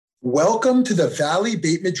Welcome to the Valley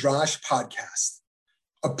Beit Midrash podcast,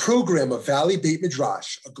 a program of Valley Beit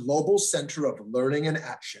Midrash, a global center of learning and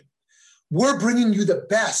action. We're bringing you the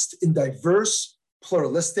best in diverse,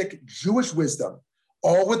 pluralistic Jewish wisdom,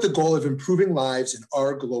 all with the goal of improving lives in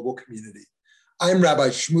our global community. I'm Rabbi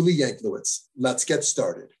Shmuley Yanklowitz. Let's get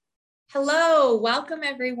started. Hello, welcome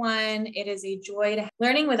everyone. It is a joy to have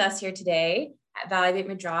learning with us here today at Valley Beit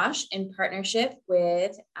Midrash in partnership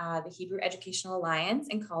with the Hebrew Educational Alliance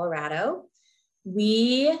in Colorado.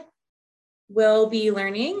 We will be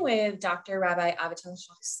learning with Dr. Rabbi Avital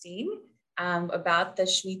Hochstein about the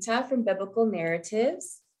Shemitah from biblical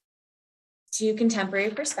narratives to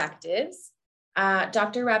contemporary perspectives.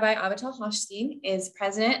 Dr. Rabbi Avital Hochstein is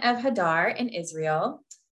president of Hadar in Israel.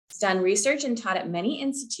 He's done research and taught at many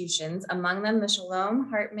institutions, among them the Shalom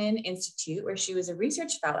Hartman Institute, where she was a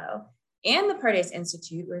research fellow, and the Pardes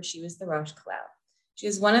Institute, where she was the Rosh Kollel. She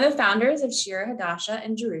is one of the founders of Shir Hadasha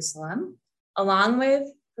in Jerusalem. Along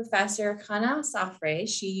with Professor Chana Safrai,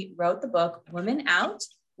 she wrote the book Women Out,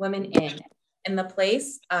 Women In the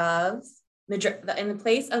place of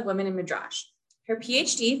Women in Midrash. Her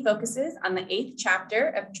PhD focuses on the 8th chapter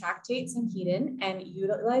of Tractate Sanhedrin and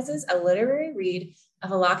utilizes a literary read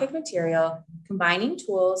of halakhic material, combining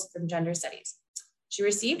tools from gender studies. She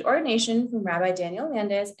received ordination from Rabbi Daniel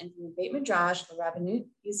Landis and from the Beit Midrash for Rabbanut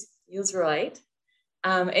Yisraelite.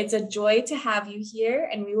 It's a joy to have you here,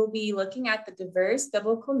 and we will be looking at the diverse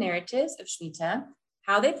biblical narratives of Shemitah,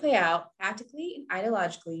 how they play out practically and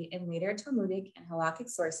ideologically in later Talmudic and halakhic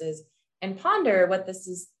sources, and ponder what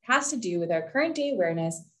this has to do with our current day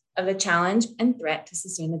awareness of the challenge and threat to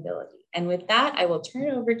sustainability. And with that, I will turn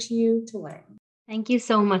it over to you to learn. Thank you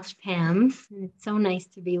so much, Pam. It's so nice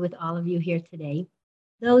to be with all of you here today.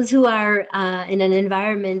 Those who are in an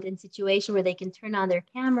environment and situation where they can turn on their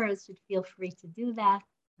cameras should feel free to do that,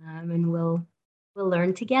 and we'll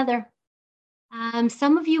learn together.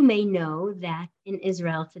 Some of you may know that in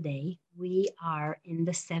Israel today, we are in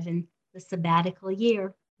the sabbatical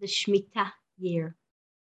year, the Shemitah year.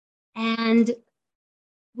 And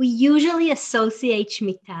we usually associate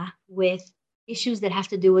Shemitah with issues that have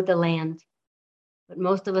to do with the land, but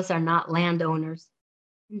most of us are not landowners.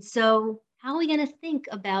 And so how are we going to think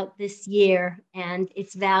about this year and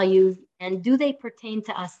its values, and do they pertain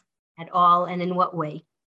to us at all, and in what way?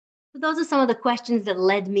 So those are some of the questions that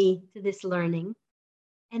led me to this learning.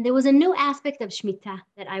 And there was a new aspect of Shemitah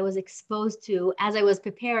that I was exposed to as I was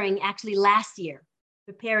preparing, actually last year,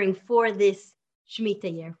 preparing for this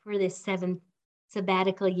Shemitah year, for this 7th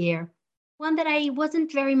sabbatical year, one that I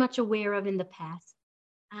wasn't very much aware of in the past.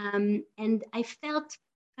 And I felt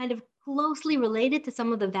kind of closely related to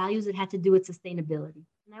some of the values that had to do with sustainability.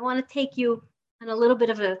 And I want to take you on a little bit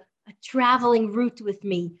of a traveling route with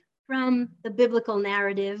me from the biblical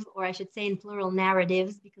narrative, or I should say in plural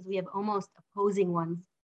narratives, because we have almost opposing ones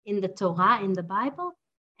in the Torah, in the Bible,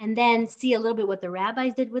 and then see a little bit what the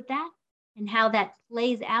rabbis did with that and how that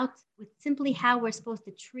plays out with simply how we're supposed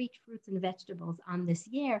to treat fruits and vegetables on this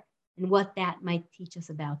year and what that might teach us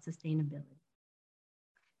about sustainability.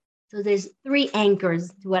 So there's 3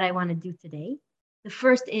 anchors to what I want to do today. The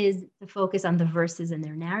first is to focus on the verses and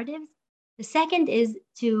their narratives. The second is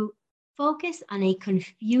to focus on a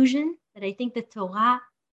confusion that I think the Torah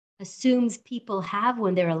assumes people have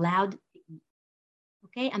when they're allowed to eat.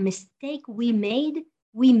 Okay, a mistake we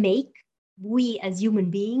as human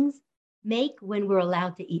beings make when we're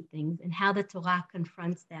allowed to eat things, and how the Torah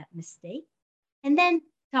confronts that mistake. And then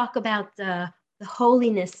talk about the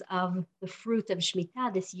holiness of the fruit of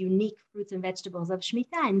Shemitah, this unique fruits and vegetables of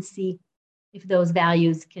Shemitah, and see if those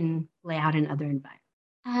values can play out in other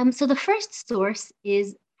environments. So the first source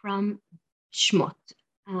is from Shmot,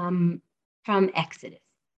 from Exodus.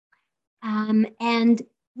 And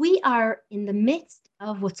we are in the midst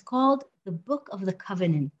of what's called the Book of the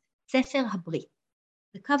Covenant, Sefer HaBrit,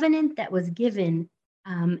 the covenant that was given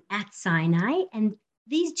at Sinai. And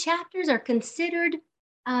these chapters are considered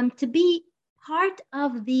to be part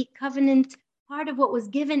of the covenant, part of what was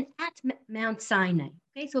given at Mount Sinai.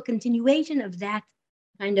 Okay, so a continuation of that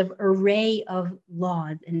kind of array of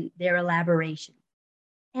laws and their elaboration.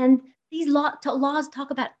 And these laws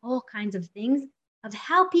talk about all kinds of things, of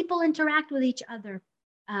how people interact with each other.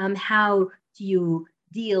 How do you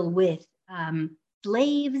deal with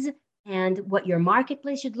slaves, and what your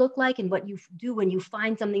marketplace should look like, and what you do when you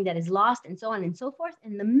find something that is lost, and so on and so forth.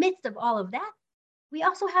 In the midst of all of that, we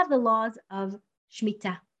also have the laws of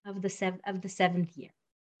Shemitah, of the 7th year.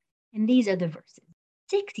 And these are the verses.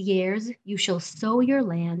 6 years you shall sow your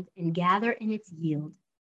land and gather in its yield.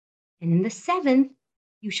 And in the 7th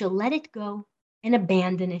you shall let it go and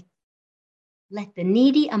abandon it. Let the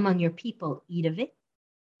needy among your people eat of it,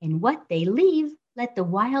 and what they leave, let the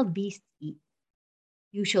wild beasts eat.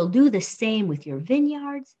 You shall do the same with your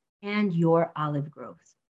vineyards and your olive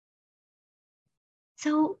groves.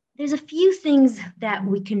 So there's a few things that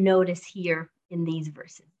we can notice here in these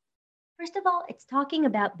verses. First of all, it's talking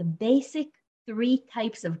about the basic 3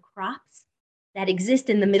 types of crops that exist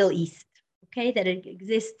in the Middle East, okay, that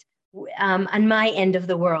exist on my end of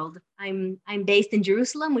the world. I'm based in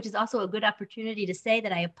Jerusalem, which is also a good opportunity to say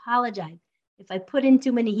that I apologize. If I put in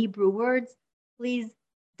too many Hebrew words, please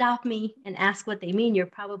stop me and ask what they mean. You're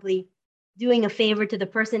probably doing a favor to the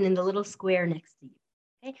person in the little square next to you,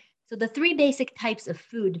 okay? So the 3 basic types of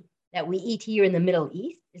food that we eat here in the Middle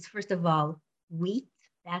East is, first of all, wheat.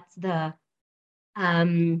 That's the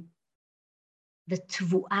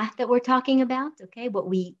tevuah that we're talking about, okay, what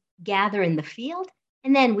we gather in the field.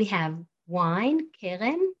 And then we have wine,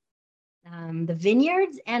 kerem, the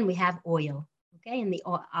vineyards, and we have oil, okay, and the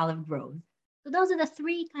olive groves. So those are the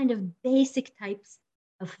 3 kind of basic types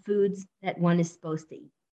of foods that one is supposed to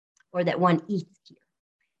eat, or that one eats here.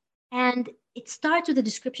 And it starts with a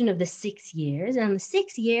description of the 6 years. And in the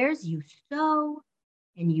 6 years, you sow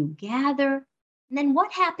and you gather. And then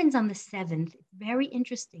what happens on the 7th? It's very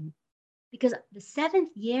interesting, because the 7th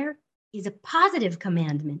year is a positive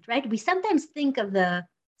commandment, right? We sometimes think of the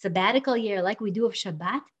sabbatical year, like we do of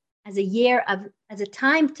Shabbat, as a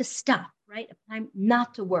time to stop, right? A time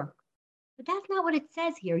not to work. But that's not what it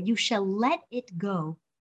says here. You shall let it go.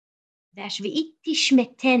 The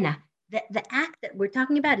act that we're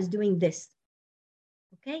talking about is doing this,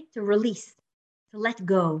 okay? To release, to let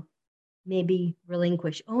go, maybe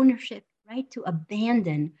relinquish ownership, right? To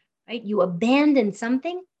abandon, right? You abandon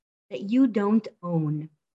something that you don't own.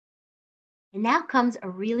 And now comes a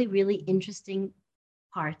really, really interesting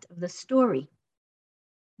part of the story.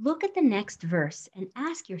 Look at the next verse and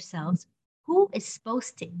ask yourselves, who is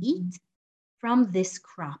supposed to eat from this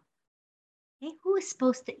crop? Okay, who is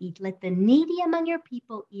supposed to eat? Let the needy among your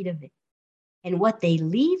people eat of it. And what they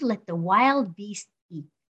leave, let the wild beasts eat.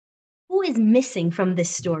 Who is missing from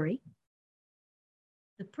this story?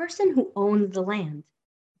 The person who owns the land.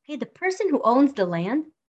 Okay, the person who owns the land,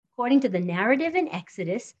 according to the narrative in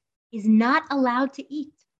Exodus, is not allowed to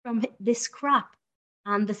eat from this crop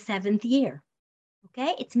on the 7th year.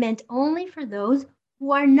 Okay, it's meant only for those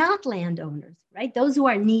who are not landowners, right? Those who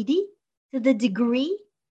are needy, to the degree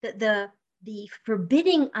that the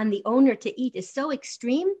forbidding on the owner to eat is so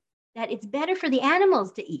extreme that it's better for the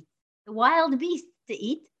animals to eat, the wild beasts to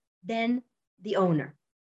eat, than the owner.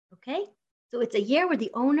 Okay, so it's a year where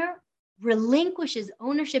the owner relinquishes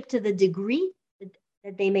ownership to the degree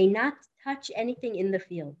that they may not touch anything in the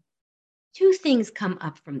field. 2 things come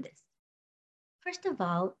up from this. First of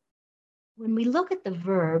all, when we look at the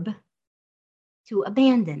verb to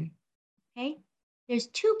abandon, okay, there's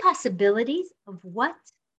 2 possibilities of what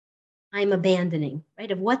I'm abandoning, right?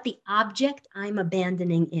 Of what the object I'm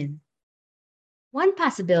abandoning is. One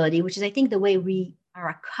possibility, which is I think the way we are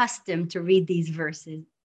accustomed to read these verses,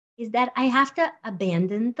 is that I have to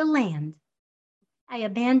abandon the land. I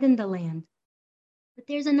abandon the land. But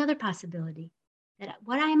there's another possibility, that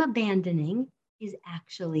what I'm abandoning is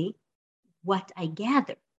actually what I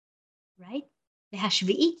gather, right?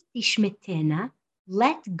 V'hashvi'it tishmetena,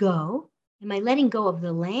 let go. Am I letting go of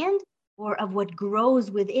the land or of what grows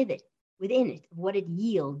within it, of what it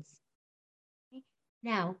yields? Okay?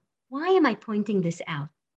 Now, why am I pointing this out?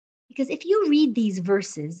 Because if you read these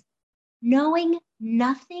verses, knowing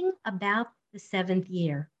nothing about the 7th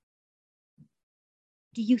year,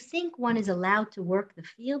 do you think one is allowed to work the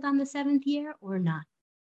field on the 7th year or not?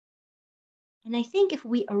 And I think if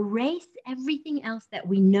we erase everything else that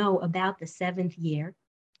we know about the 7th year,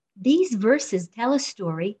 these verses tell a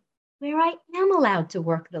story where I am allowed to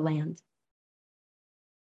work the land.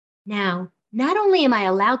 Now, not only am I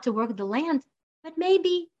allowed to work the land, but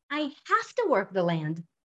maybe I have to work the land.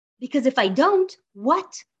 Because if I don't,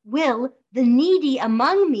 what will the needy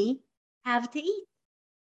among me have to eat?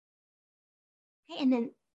 Okay, and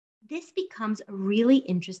then this becomes a really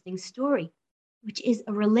interesting story, which is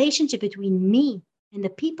a relationship between me and the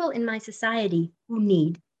people in my society who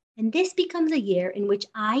need. And this becomes a year in which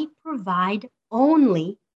I provide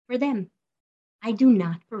only for them. I do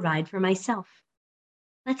not provide for myself.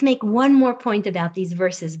 Let's make one more point about these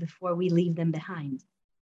verses before we leave them behind.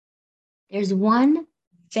 There's one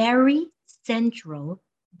very central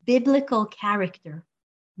biblical character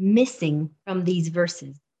missing from these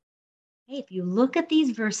verses. Okay, if you look at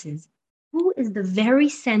these verses, who is the very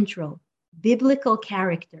central biblical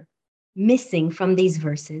character missing from these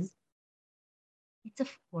verses? It's,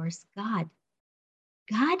 of course, God.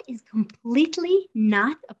 God is completely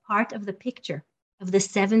not a part of the picture of the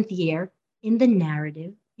 7th year in the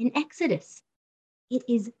narrative in Exodus. It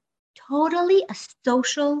is totally a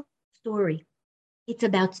social story. It's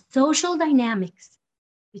about social dynamics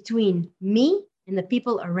between me and the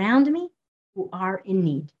people around me who are in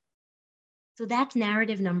need. So that's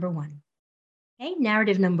narrative number one. Okay,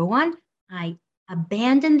 narrative number one, I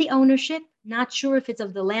abandon the ownership, not sure if it's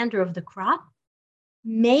of the land or of the crop.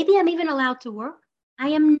 Maybe I'm even allowed to work. I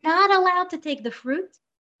am not allowed to take the fruit,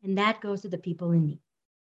 and that goes to the people in need.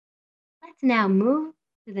 Let's now move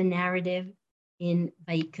to the narrative in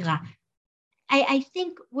Vayikra. I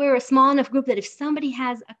think we're a small enough group that if somebody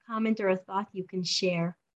has a comment or a thought, you can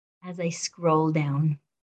share as I scroll down.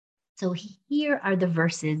 So here are the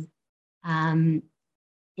verses in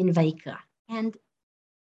Vayikra. And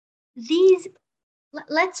these,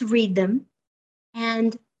 let's read them,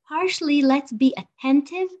 and partially let's be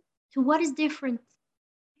attentive to what is different.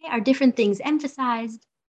 Okay? Are different things emphasized?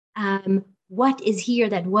 What is here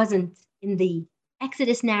that wasn't in the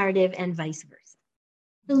Exodus narrative, and vice versa.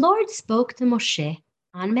 The Lord spoke to Moshe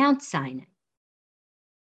on Mount Sinai.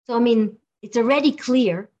 So, I mean, it's already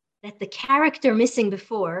clear that the character missing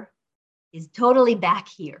before is totally back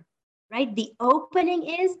here, right? The opening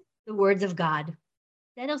is the words of God.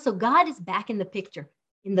 Then also God is back in the picture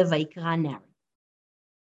in the Vayikra narrative.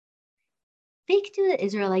 Speak to the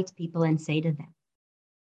Israelite people and say to them,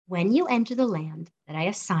 when you enter the land that I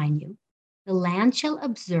assign you, the land shall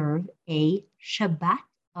observe a Shabbat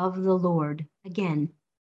of the Lord. Again,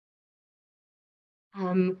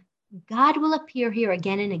 God will appear here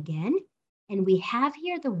again and again, and we have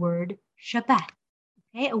here the word Shabbat,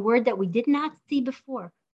 okay? A word that we did not see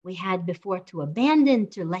before. We had before to abandon,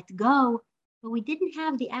 to let go, but we didn't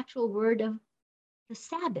have the actual word of the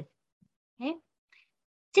Sabbath, okay?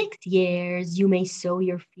 6 years you may sow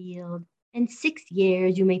your field, and 6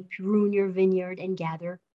 years you may prune your vineyard and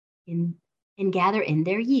gather in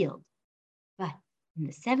their yield. But in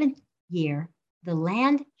the 7th year, the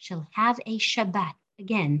land shall have a Shabbat.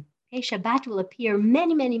 Again, okay, Shabbat will appear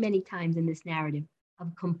many, many, many times in this narrative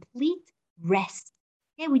of complete rest.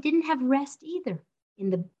 Okay, we didn't have rest either in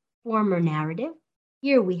the former narrative.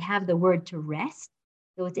 Here we have the word to rest.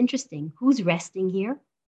 So it's interesting. Who's resting here?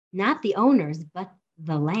 Not the owners, but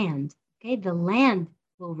the land. Okay, the land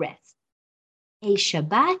will rest. A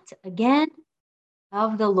Shabbat, again,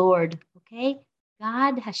 of the Lord. Okay,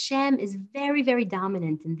 God, Hashem, is very, very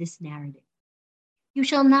dominant in this narrative. You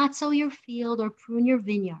shall not sow your field or prune your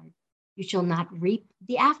vineyard. You shall not reap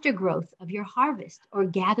the aftergrowth of your harvest or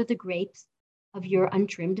gather the grapes of your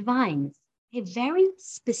untrimmed vines. Okay, very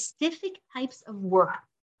specific types of work.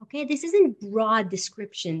 Okay, this isn't broad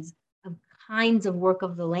descriptions of kinds of work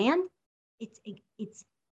of the land. It's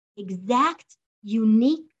exact,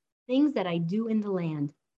 unique things that I do in the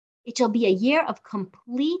land. It shall be a year of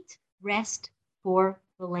complete rest for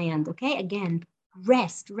the land. Okay, again,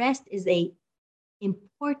 rest. Rest is a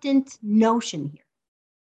important notion here.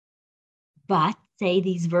 But, say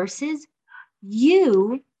these verses,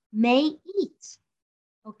 you may eat.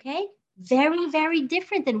 Okay? Very, very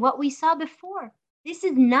different than what we saw before. This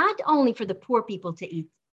is not only for the poor people to eat.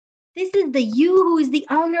 This is the you who is the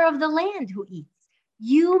owner of the land who eats.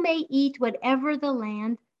 You may eat whatever the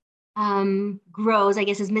land grows, I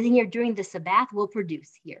guess is missing here, during the Sabbath will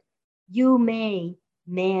produce here. You may,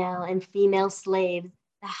 male and female slaves,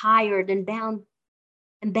 the hired and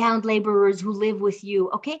bound laborers who live with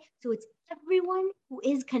you, okay? So it's everyone who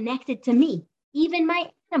is connected to me, even my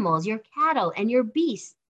animals, your cattle and your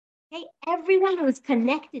beasts, okay? Everyone who is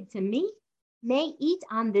connected to me may eat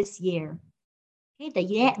on this year.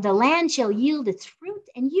 Okay, the land shall yield its fruit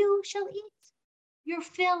and you shall eat your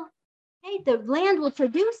fill. Okay, the land will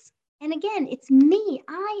produce, and again, it's me.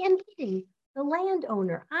 I am eating, the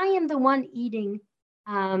landowner. I am the one eating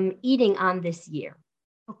on this year.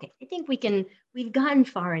 Okay, I think we've gotten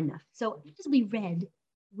far enough. So as we read,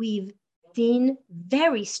 we've seen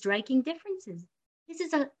very striking differences. This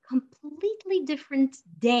is a completely different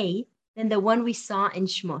day than the one we saw in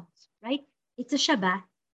Shmot, right? It's a Shabbat.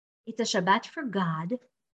 It's a Shabbat for God.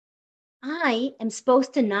 I am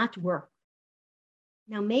supposed to not work.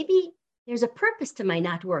 Now, maybe there's a purpose to my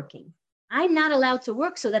not working. I'm not allowed to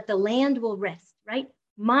work so that the land will rest, right?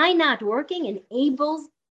 My not working enables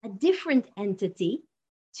a different entity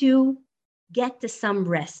to get to some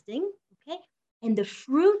resting, okay? And the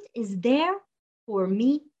fruit is there for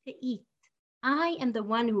me to eat. I am the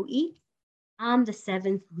one who eats on the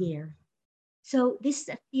 7th year. So this is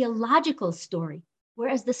a theological story,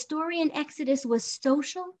 whereas the story in Exodus was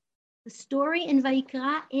social, the story in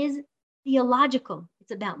Vayikra is theological.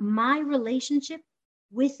 It's about my relationship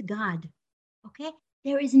with God, okay?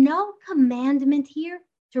 There is no commandment here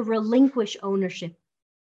to relinquish ownership.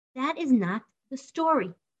 That is not the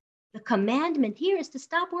story. The commandment here is to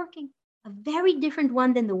stop working, a very different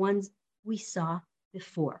one than the ones we saw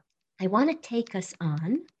before. I want to take us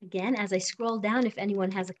on, again, as I scroll down, if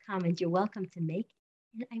anyone has a comment, you're welcome to make.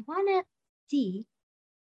 And I want to see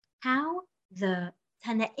how the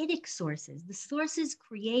Tanaitic sources, the sources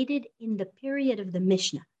created in the period of the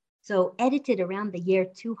Mishnah, so edited around the year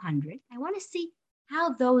 200, I want to see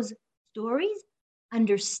how those stories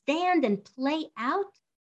understand and play out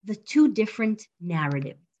the two different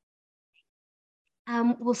narratives.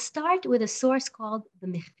 We'll start with a source called the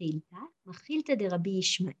Mechilta de Rabbi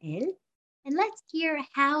Ishmael, and let's hear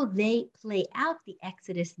how they play out the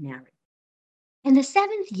Exodus narrative. In the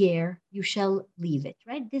 7th year, you shall leave it,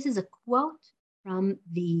 right? This is a quote from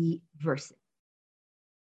the verses.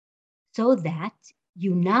 So that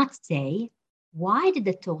you not say, why did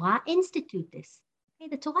the Torah institute this? Okay,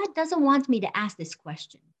 the Torah doesn't want me to ask this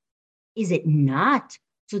question. Is it not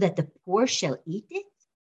so that the poor shall eat it?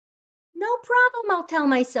 No problem, I'll tell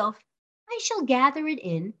myself. I shall gather it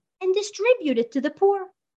in and distribute it to the poor.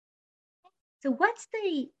 So what's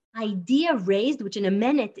the idea raised, which in a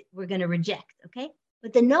minute we're going to reject, okay?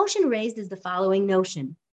 But the notion raised is the following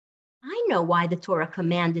notion. I know why the Torah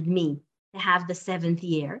commanded me to have the 7th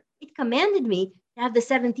year. It commanded me to have the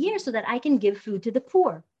 7th year so that I can give food to the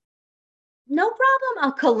poor. No problem,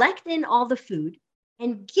 I'll collect in all the food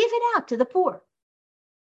and give it out to the poor.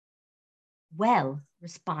 Well,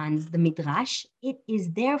 responds the Midrash, it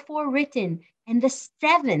is therefore written, and the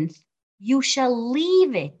 7th you shall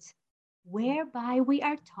leave it, whereby we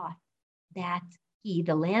are taught that he,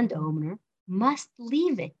 the landowner, must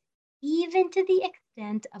leave it, even to the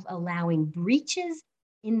extent of allowing breaches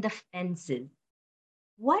in the fences.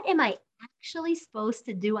 What am I actually supposed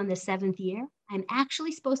to do on the 7th year? I'm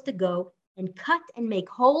actually supposed to go and cut and make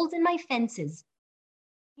holes in my fences.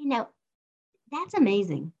 You know, that's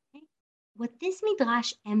amazing. Okay? What this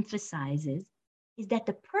Midrash emphasizes is that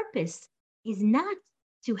the purpose is not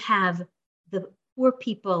to have the poor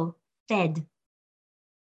people fed,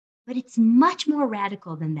 but it's much more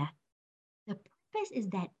radical than that. The purpose is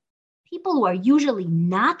that people who are usually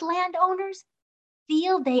not landowners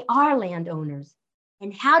feel they are landowners.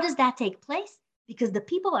 And how does that take place? Because the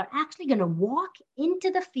people are actually going to walk into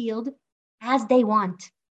the field as they want.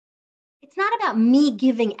 It's not about me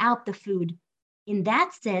giving out the food. In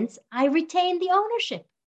that sense, I retain the ownership.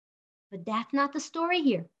 But that's not the story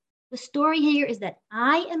here. The story here is that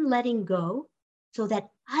I am letting go so that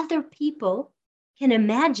other people can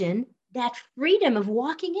imagine that freedom of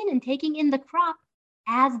walking in and taking in the crop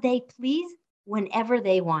as they please whenever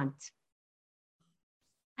they want.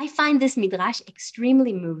 I find this midrash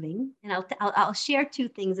extremely moving, and I'll share two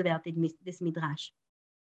things about this midrash.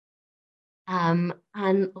 On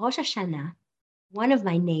Rosh Hashanah, one of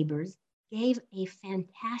my neighbors gave a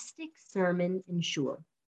fantastic sermon in shul.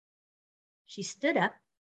 She stood up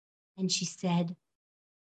and she said,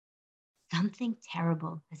 something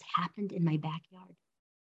terrible has happened in my backyard.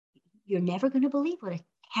 You're never going to believe what a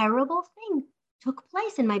terrible thing took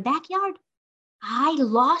place in my backyard. I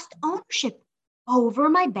lost ownership over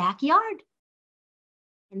my backyard.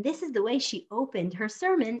 And this is the way she opened her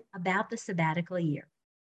sermon about the sabbatical year.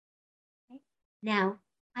 Okay? Now,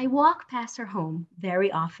 I walk past her home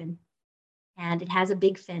very often, and it has a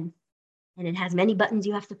big fence, and it has many buttons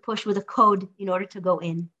you have to push with a code in order to go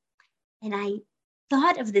in. And I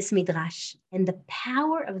thought of this midrash and the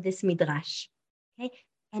power of this midrash, okay,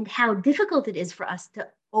 and how difficult it is for us to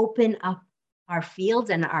open up our fields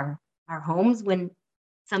and our homes when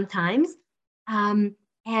sometimes, and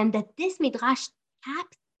that this midrash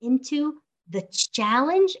taps into the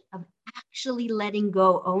challenge of actually letting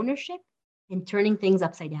go ownership and turning things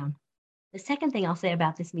upside down. The second thing I'll say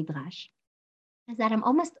about this midrash is that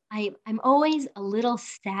I'm always a little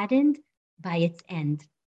saddened by its end,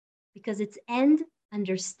 because its end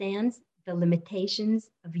understands the limitations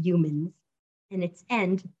of humans, and its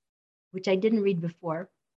end, which I didn't read before,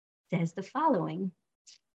 says the following.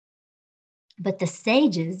 But the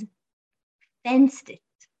sages fenced it,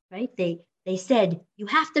 right? They said, you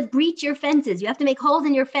have to breach your fences. You have to make holes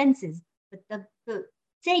in your fences. But the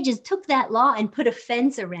sages took that law and put a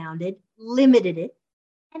fence around it, limited it,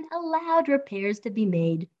 and allowed repairs to be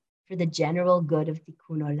made for the general good of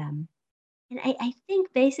Tikkun Olam. And I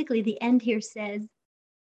think basically the end here says,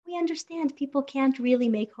 we understand people can't really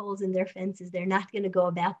make holes in their fences. They're not going to go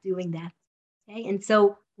about doing that. Okay? And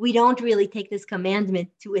so we don't really take this commandment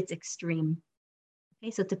to its extreme. Okay,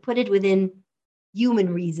 so to put it within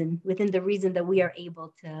human reason, within the reason that we are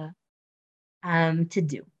able to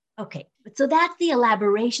do. Okay, so that's the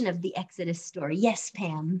elaboration of the Exodus story. Yes,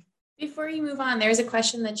 Pam. Before you move on, there's a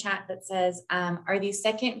question in the chat that says, are these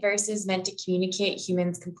second verses meant to communicate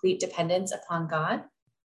humans' complete dependence upon God?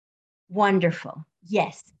 Wonderful.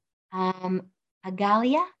 Yes.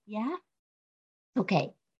 Agalia, yeah? Okay.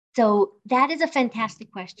 So that is a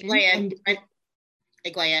fantastic question.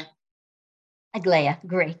 Aglaia,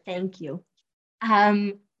 great. Thank you.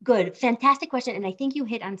 Good. Fantastic question. And I think you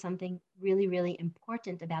hit on something really, really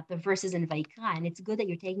important about the verses in Vayikra, and it's good that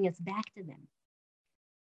you're taking us back to them.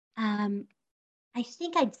 I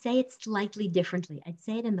think I'd say it slightly differently. I'd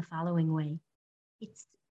say it in the following way.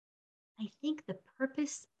 I think the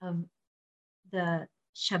purpose of the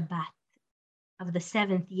Shabbat of the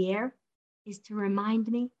seventh year is to remind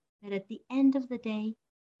me that at the end of the day,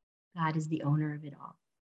 God is the owner of it all.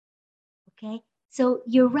 Okay? So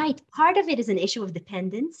you're right. Part of it is an issue of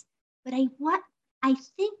dependence, but I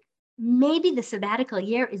think maybe the sabbatical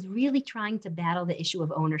year is really trying to battle the issue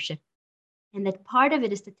of ownership. And that part of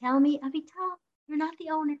it is to tell me, Avital, you're not the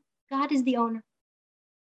owner. God is the owner.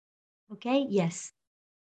 Okay? Yes.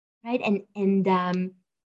 Right? And in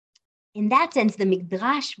that sense, the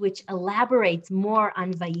Midrash, which elaborates more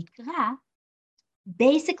on Vayikra,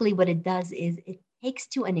 basically what it does is it takes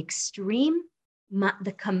to an extreme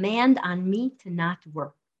the command on me to not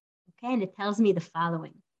work. Okay? And it tells me the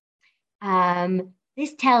following.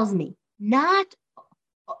 This tells me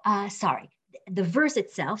the verse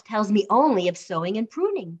itself tells me only of sowing and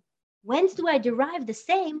pruning. Whence do I derive the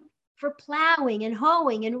same for plowing and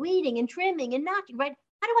hoeing and weeding and trimming and knocking, right?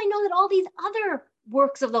 How do I know that all these other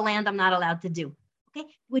works of the land I'm not allowed to do? Okay,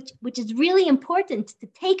 which is really important to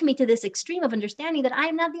take me to this extreme of understanding that I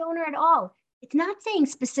am not the owner at all. It's not saying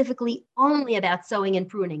specifically only about sowing and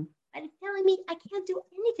pruning, but it's telling me I can't do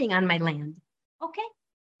anything on my land. Okay,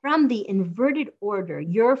 from the inverted order,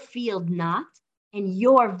 your field not, and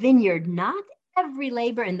your vineyard not, every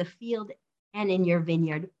labor in the field and in your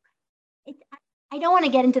vineyard. I don't want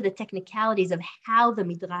to get into the technicalities of how the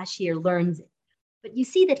Midrash here learns it, but you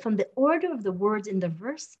see that from the order of the words in the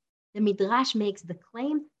verse, the Midrash makes the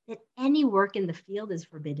claim that any work in the field is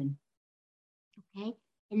forbidden. Okay,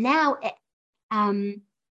 and now I'll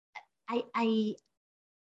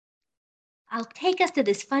take us to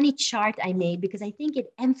this funny chart I made because I think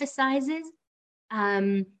it emphasizes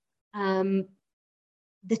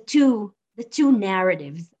the two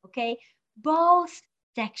narratives. Okay, both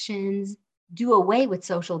sections do away with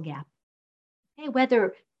social gap. Okay,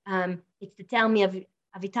 whether it's to tell me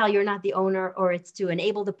Avital, you're not the owner, or it's to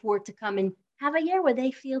enable the poor to come and have a year where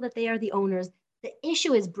they feel that they are the owners. The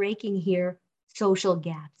issue is breaking here social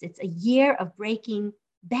gaps. It's a year of breaking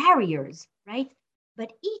barriers, right?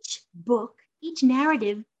 But each book, each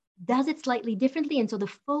narrative does it slightly differently, and so the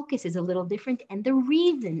focus is a little different, and the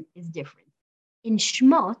reason is different. In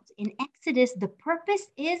Shmot, in Exodus, the purpose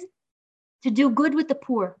is to do good with the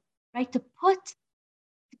poor, right? To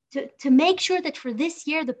make sure that for this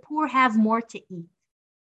year, the poor have more to eat.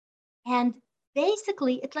 And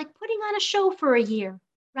basically, it's like putting on a show for a year,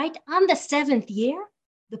 right? On the seventh year,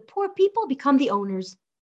 the poor people become the owners.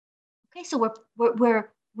 Okay, so we're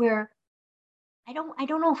I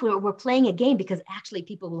don't know if we're playing a game because actually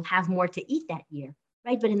people will have more to eat that year,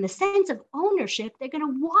 right? But in the sense of ownership, they're going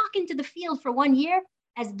to walk into the field for 1 year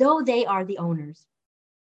as though they are the owners.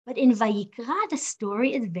 But in Vayikra, the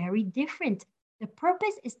story is very different. The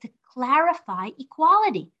purpose is to clarify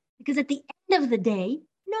equality because at the end of the day,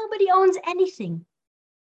 nobody owns anything.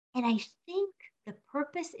 And I think the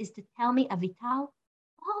purpose is to tell me, Avital,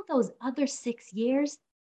 all those other 6 years,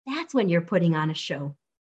 that's when you're putting on a show.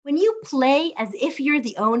 When you play as if you're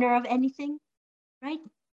the owner of anything, right?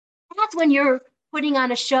 That's when you're putting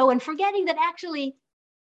on a show and forgetting that actually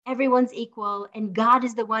everyone's equal and God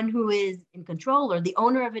is the one who is in control or the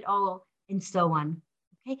owner of it all and so on.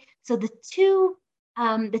 Okay, so the two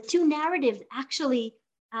narratives actually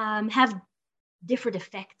have different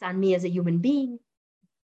effects on me as a human being,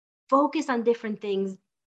 focus on different things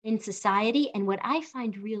in society. And what I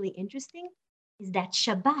find really interesting is that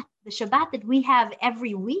Shabbat, the Shabbat that we have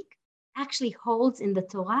every week, actually holds in the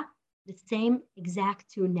Torah the same exact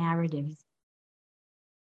two narratives.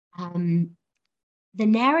 The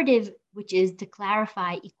narrative, which is to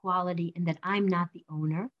clarify equality and that I'm not the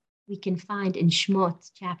owner, we can find in Shmot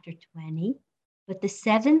chapter 20. But the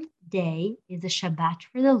seventh day is a Shabbat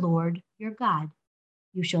for the Lord your God.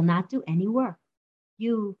 You shall not do any work.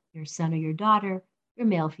 You, your son or your daughter, your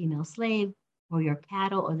male, female slave, or your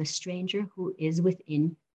cattle, or the stranger who is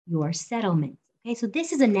within your settlements. Okay, so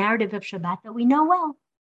this is a narrative of Shabbat that we know well.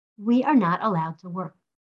 We are not allowed to work.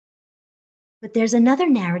 But there's another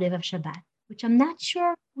narrative of Shabbat, which I'm not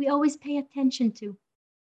sure we always pay attention to.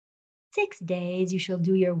 6 days you shall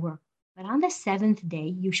do your work, But on the seventh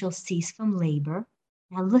day, you shall cease from labor.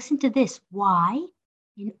 Now listen to this. Why?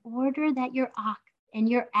 In order that your ox and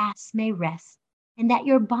your ass may rest, and that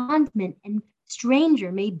your bondman and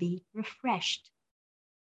stranger may be refreshed.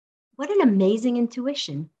 What an amazing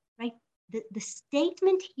intuition, right? The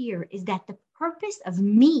statement here is that the purpose of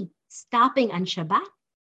me stopping on Shabbat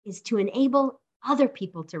is to enable other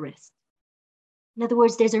people to rest. In other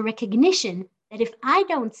words, there's a recognition that if I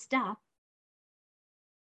don't stop,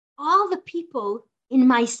 all the people in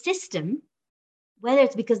my system, whether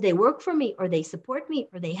it's because they work for me or they support me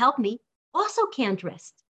or they help me, also can't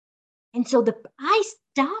rest. And so I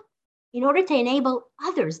stop in order to enable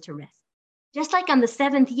others to rest. Just like on the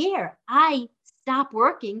seventh year, I stop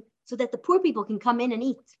working so that the poor people can come in and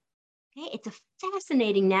eat. Okay, it's a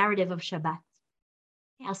fascinating narrative of Shabbat.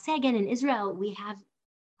 Okay, I'll say again, in Israel, we have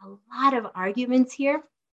a lot of arguments here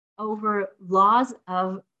over laws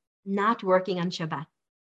of not working on Shabbat.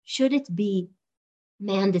 Should it be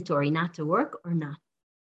mandatory not to work or not?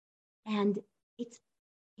 And it's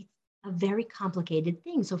a very complicated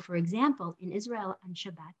thing. So for example, in Israel on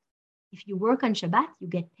Shabbat, if you work on Shabbat, you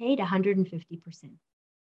get paid 150%.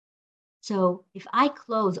 So if I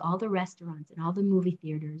close all the restaurants and all the movie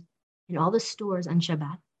theaters and all the stores on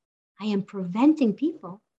Shabbat, I am preventing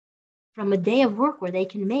people from a day of work where they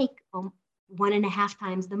can make 1.5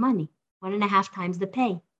 times the money, 1.5 times the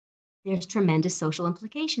pay. There's tremendous social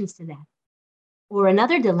implications to that. Or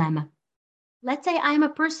another dilemma. Let's say I'm a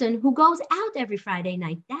person who goes out every Friday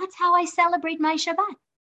night. That's how I celebrate my Shabbat.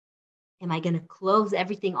 Am I going to close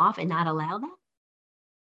everything off and not allow that?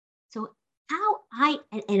 So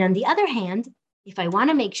and on the other hand, if I want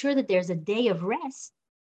to make sure that there's a day of rest,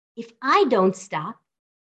 if I don't stop,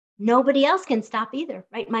 nobody else can stop either,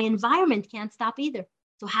 right? My environment can't stop either.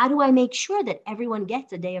 So how do I make sure that everyone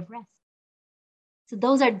gets a day of rest? So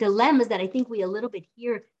those are dilemmas that I think we a little bit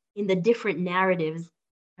hear in the different narratives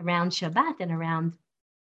around Shabbat and around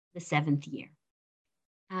the seventh year.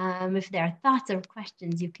 If there are thoughts or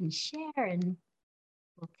questions, you can share and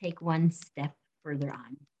we'll take one step further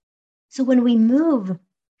on. So when we move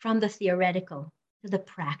from the theoretical to the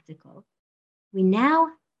practical, we now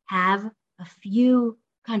have a few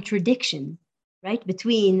contradictions, right,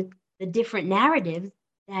 between the different narratives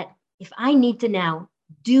that if I need to now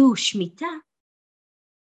do Shemitah,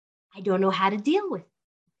 I don't know how to deal with.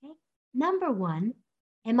 Okay? Number one,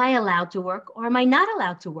 am I allowed to work or am I not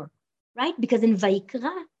allowed to work, right? Because in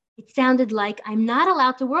Vayikra, it sounded like I'm not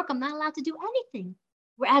allowed to work, I'm not allowed to do anything.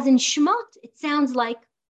 Whereas in Shemot, it sounds like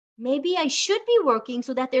maybe I should be working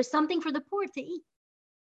so that there's something for the poor to eat.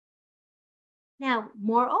 Now,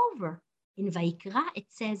 moreover, in Vayikra, it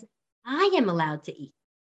says, I am allowed to eat.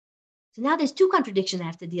 So now there's two contradictions I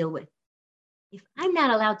have to deal with. If I'm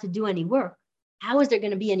not allowed to do any work, how is there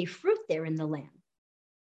going to be any fruit there in the land?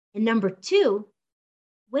 And number two,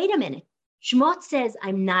 wait a minute. Shemot says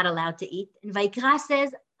I'm not allowed to eat, and Vayikra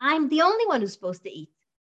says I'm the only one who's supposed to eat.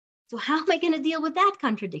 So how am I going to deal with that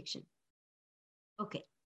contradiction? Okay.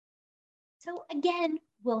 So again,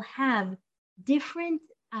 we'll have different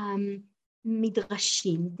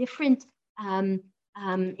midrashim, different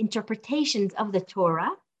interpretations of the Torah,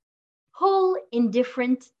 pull in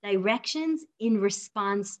different directions in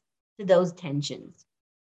response to those tensions.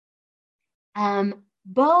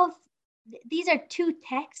 These are two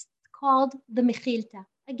texts called the Mechilta,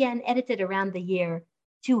 again, edited around the year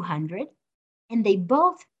 200, and they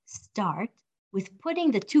both start with putting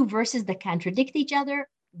the two verses that contradict each other,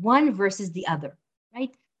 one versus the other,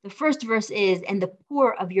 right? The first verse is, and the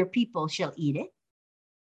poor of your people shall eat it.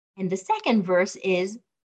 And the second verse is,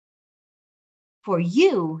 for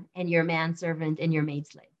you and your manservant and your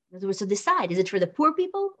maidslave. In other words, so decide, is it for the poor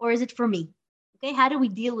people or is it for me? Okay, how do we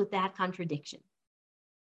deal with that contradiction?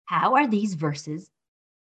 How are these verses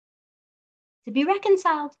to be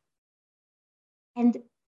reconciled? And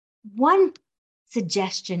one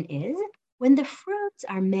suggestion is, when the fruits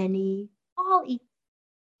are many, all eat.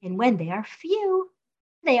 And when they are few,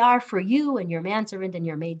 they are for you and your manservant and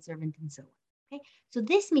your maidservant and so on. Okay, so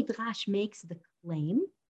this midrash makes the claim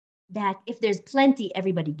that if there's plenty,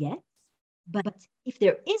 everybody gets. But if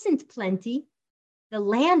there isn't plenty, the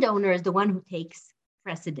landowner is the one who takes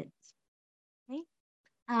precedence. Okay?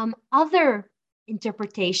 Other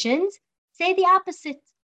interpretations say the opposite.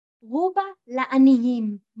 Ruba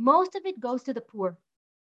la'aniyim. Most of it goes to the poor.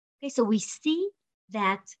 Okay, so we see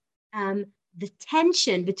that the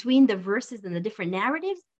tension between the verses and the different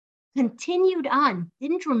narratives continued on,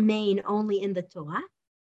 didn't remain only in the Torah,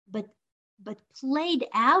 but played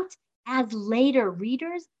out as later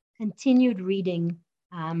readers continued reading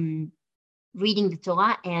the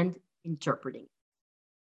Torah and interpreting.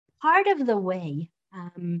 Part of the way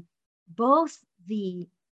both the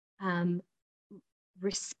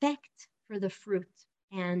respect for the fruit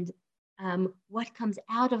and what comes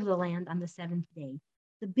out of the land on the seventh day,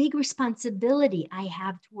 the big responsibility I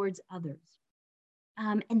have towards others,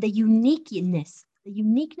 and the uniqueness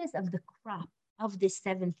of the crop of this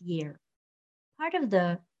seventh year. Part of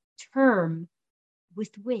the term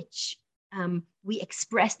with which we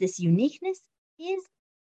express this uniqueness is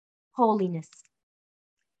holiness.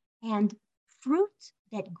 And fruit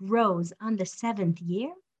that grows on the seventh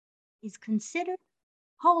year is considered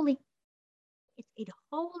holy. It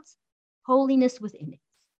holds holiness within it.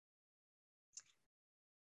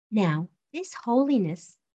 Now, this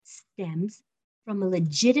holiness stems from a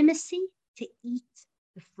legitimacy to eat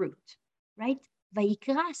the fruit, right?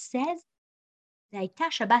 Vayikra says, "Vayita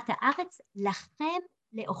Shabbat haaretz lachem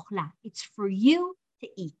leochla." It's for you to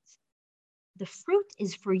eat. The fruit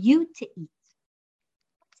is for you to eat.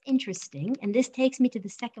 What's interesting, and this takes me to the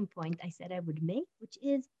second point I said I would make, which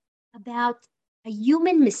is about a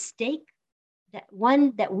human mistake,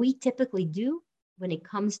 that we typically do when it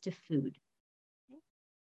comes to food. Okay?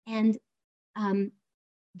 And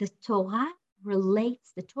the Torah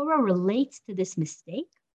relates to this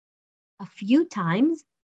mistake a few times,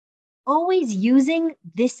 always using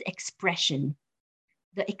this expression,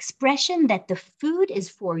 the expression that the food is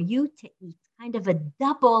for you to eat, kind of a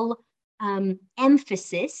double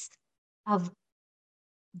emphasis of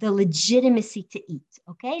the legitimacy to eat,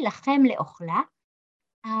 okay? Lachem leochla.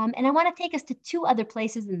 And I want to take us to two other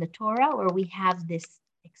places in the Torah where we have this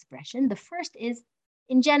expression. The first is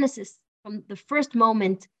in Genesis, from the first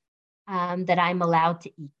moment that I'm allowed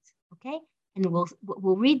to eat, okay? And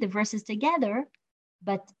we'll read the verses together,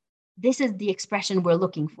 but this is the expression we're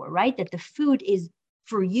looking for, right? That the food is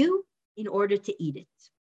for you in order to eat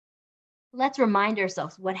it. Let's remind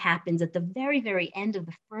ourselves what happens at the very, very end of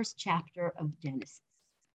the first chapter of Genesis.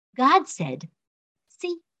 God said,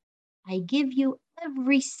 "See, I give you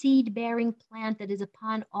every seed-bearing plant that is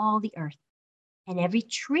upon all the earth, and every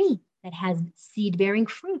tree that has seed-bearing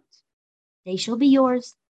fruit. They shall be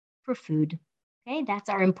yours for food." Okay, that's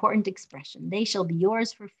our important expression. They shall be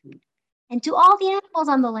yours for food. "And to all the animals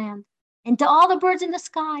on the land, and to all the birds in the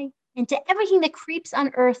sky, and to everything that creeps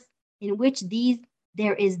on earth, in which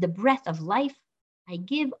there is the breath of life, I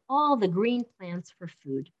give all the green plants for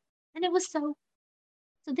food." And it was so.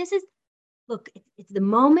 So this is, look, it's the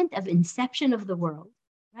moment of inception of the world,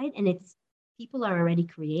 right? And people are already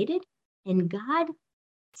created, and God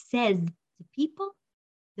says to people,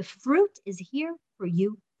 the fruit is here for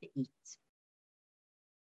you to eat.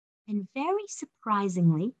 And very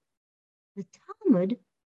surprisingly, the Talmud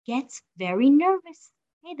gets very nervous.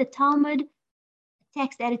 Okay, the Talmud,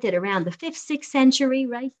 text edited around the 5th, 6th century,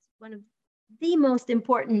 right? One of the most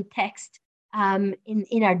important texts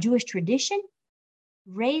in our Jewish tradition,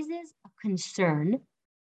 raises a concern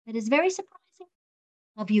that is very surprising.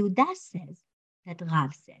 Rav Yehuda says,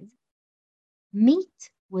 Rav says,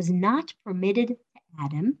 meat was not permitted to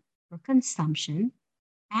Adam for consumption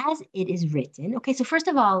as it is written. Okay, so first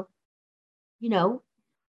of all,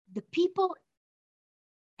 the people,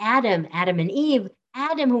 Adam and Eve,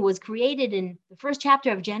 Adam, who was created in the first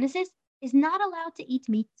chapter of Genesis, is not allowed to eat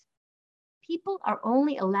meat. People are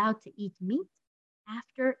only allowed to eat meat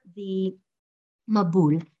after the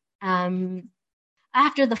Mabul,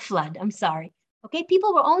 after the flood, I'm sorry. Okay,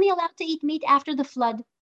 people were only allowed to eat meat after the flood.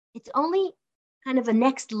 It's only kind of a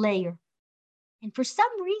next layer. And for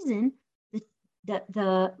some reason,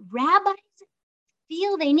 the rabbis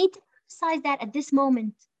feel they need to emphasize that at this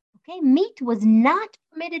moment. Okay, meat was not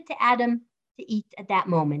permitted to Adam to eat at that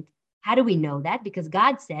moment. How do we know that? Because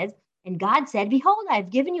God says, and God said, "Behold, I have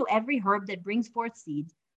given you every herb that brings forth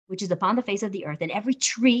seeds, which is upon the face of the earth, and every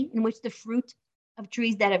tree in which the fruit of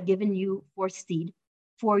trees that have given you forth seed.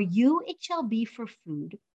 For you it shall be for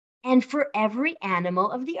food, and for every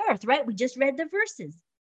animal of the earth." Right? We just read the verses.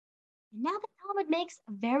 And now the Talmud makes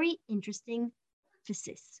a very interesting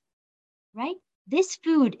emphasis, right? This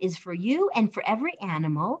food is for you and for every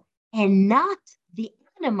animal, and not the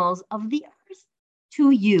animals of the earth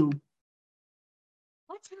to you.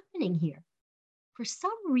 What's happening here? For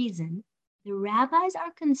some reason, the rabbis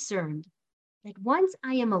are concerned that once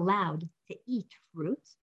I am allowed to eat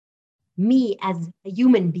fruit, me as a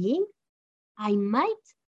human being, I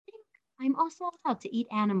might think I'm also allowed to eat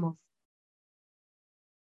animals.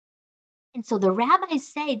 And so the rabbis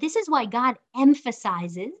say this is why God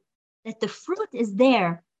emphasizes that the fruit is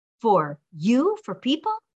there for you, for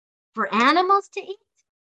people, for animals to eat,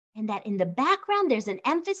 and that in the background there's an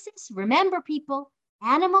emphasis. Remember, people,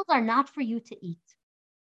 animals are not for you to eat.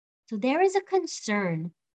 So there is a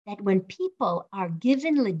concern that when people are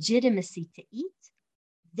given legitimacy to eat,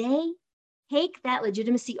 they take that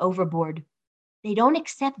legitimacy overboard. They don't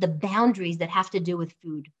accept the boundaries that have to do with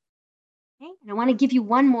food. Okay? And I want to give you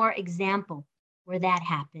one more example where that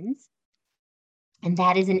happens. And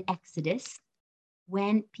that is in Exodus,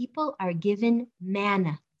 when people are given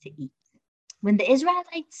manna to eat. When the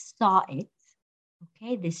Israelites saw it,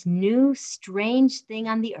 okay, this new strange thing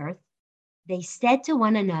on the earth, they said to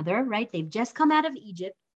one another, right? They've just come out of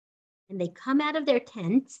Egypt and they come out of their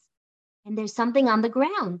tents and there's something on the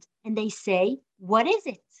ground. And they say, what is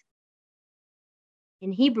it?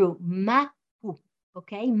 In Hebrew, mahu,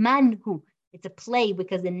 okay? Manhu. It's a play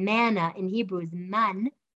because in manna in Hebrew is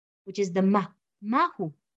man, which is the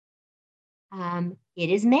mahu. It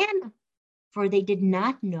is manna, for they did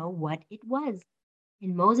not know what it was.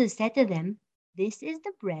 And Moses said to them, this is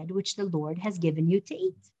the bread which the Lord has given you to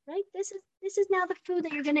eat, right? This is now the food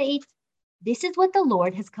that you're going to eat. This is what the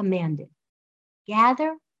Lord has commanded.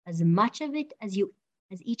 Gather as much of it as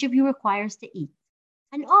each of you requires to eat.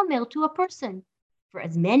 An omer to a person, for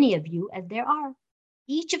as many of you as there are.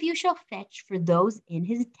 Each of you shall fetch for those in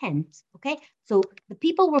his tent. Okay, so the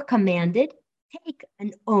people were commanded, take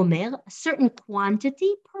an omer, a certain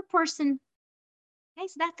quantity per person. Okay,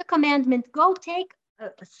 so that's the commandment. Go take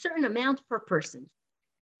a certain amount per person.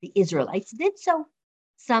 The Israelites did so,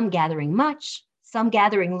 some gathering much, some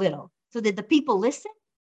gathering little. So did the people listen?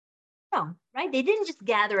 No, right? They didn't just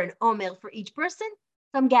gather an omer for each person.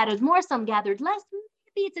 Some gathered more, some gathered less.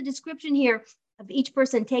 Maybe it's a description here of each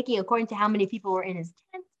person taking according to how many people were in his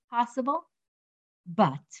tent, possible.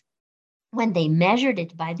 But when they measured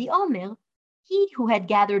it by the omer, he who had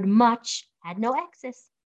gathered much had no excess,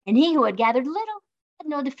 and he who had gathered little had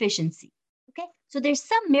no deficiency. Okay, so there's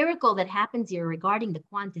some miracle that happens here regarding the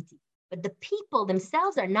quantity, but the people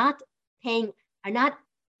themselves are not paying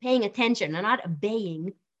attention, are not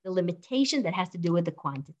obeying the limitation that has to do with the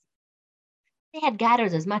quantity. They had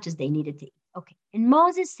gathered as much as they needed to eat. Okay, and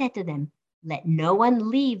Moses said to them, let no one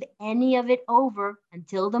leave any of it over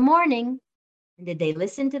until the morning. And did they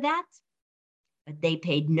listen to that? But they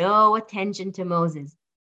paid no attention to Moses.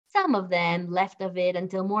 Some of them left of it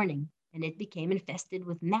until morning, and it became infested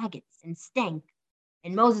with maggots and stank.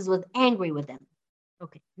 And Moses was angry with them.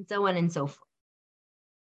 Okay, and so on and so forth.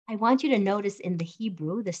 I want you to notice in the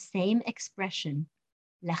Hebrew the same expression,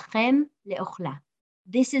 lachem leochla.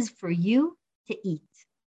 This is for you to eat.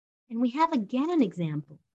 And we have again an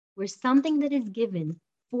example where something that is given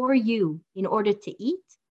for you in order to eat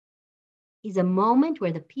is a moment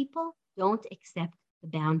where the people don't accept the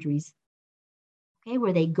boundaries, okay,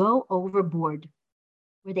 where they go overboard,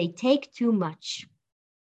 where they take too much.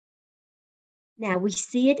 Now, we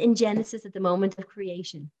see it in Genesis at the moment of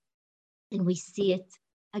creation, and we see it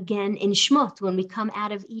again in Shmot when we come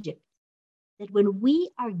out of Egypt, that when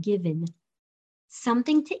we are given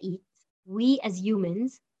something to eat, we as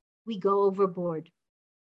humans, we go overboard.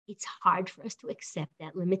 It's hard for us to accept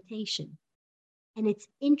that limitation. And it's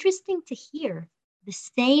interesting to hear the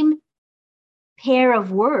same pair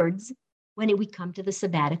of words when we come to the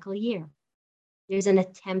sabbatical year. There's an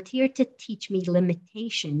attempt here to teach me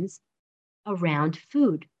limitations around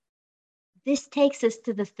food. This takes us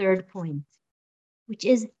to the third point, which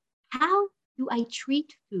is, how do I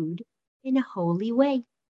treat food in a holy way?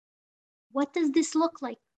 What does this look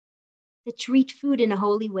like, to treat food in a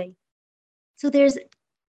holy way? So there's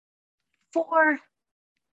 4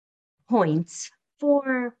 points,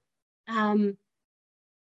 4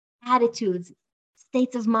 attitudes,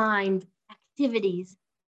 states of mind, activities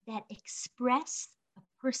that express a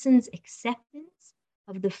person's acceptance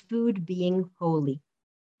of the food being holy.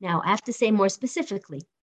 Now, I have to say more specifically,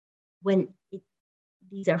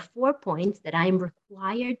 these are 4 points that I'm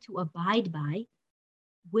required to abide by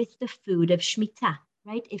with the food of Shemitah,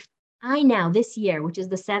 right? If I now, this year, which is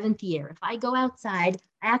the 7th year, if I go outside,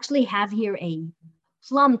 I actually have here a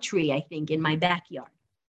plum tree, I think, in my backyard.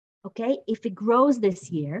 Okay, if it grows this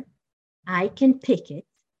year, I can pick it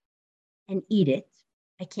and eat it.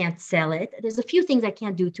 I can't sell it. There's a few things I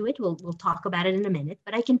can't do to it. We'll talk about it in a minute,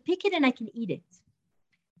 but I can pick it and I can eat it.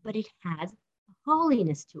 But it has a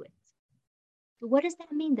holiness to it. So what does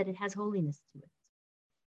that mean, that it has holiness to it?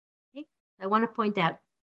 Okay, I want to point out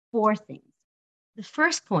 4 things. The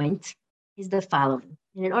first point is the following.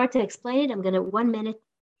 And in order to explain it, I'm going to 1 minute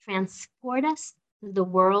transport us to the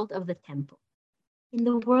world of the temple. In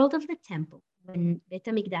the world of the temple, when Bet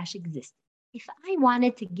HaMikdash existed, if I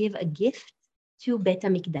wanted to give a gift to Bet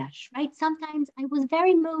HaMikdash, right? Sometimes I was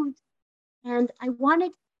very moved and I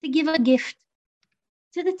wanted to give a gift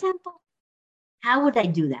to the temple. How would I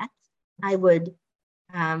do that? I would,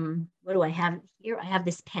 what do I have here? I have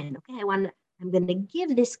this pen, okay? I'm going to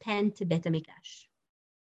give this pen to Bet HaMikdash.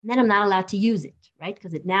 And then I'm not allowed to use it, right?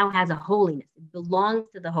 Because it now has a holiness. It belongs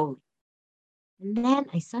to the holy. And then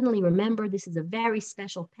I suddenly remember this is a very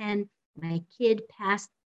special pen. My kid passed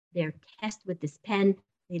their test with this pen.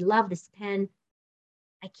 They love this pen.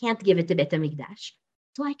 I can't give it to Bet HaMikdash,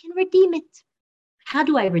 so I can redeem it. How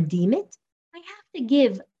do I redeem it? I have to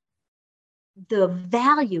give the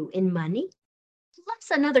value in money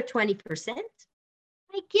plus another 20%.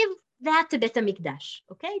 I give that to Bet HaMikdash,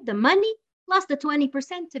 okay? The money plus the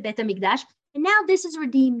 20% to Bet HaMikdash, and now this is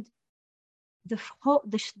redeemed. The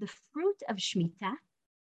fruit of Shemitah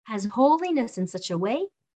has holiness in such a way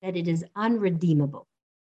that it is unredeemable.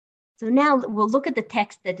 So now we'll look at the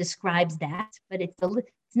text that describes that, but it's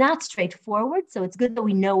not straightforward, so it's good that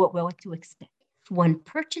we know what to expect. If one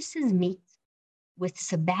purchases meat with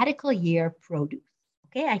sabbatical year produce,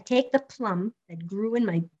 okay, I take the plum that grew in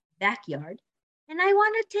my backyard, and I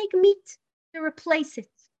want to take meat to replace it,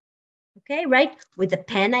 okay, right? With the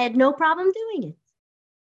pen, I had no problem doing it.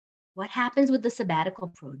 What happens with the sabbatical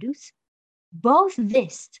produce? Both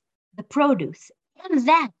this, the produce, and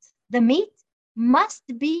that, the meat, must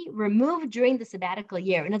be removed during the sabbatical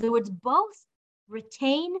year. In other words, both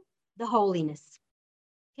retain the holiness.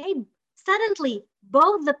 Okay, suddenly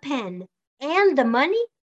both the pen and the money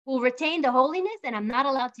will retain the holiness, and I'm not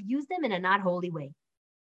allowed to use them in a not holy way.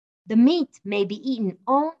 The meat may be eaten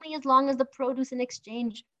only as long as the produce in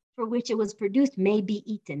exchange for which it was produced may be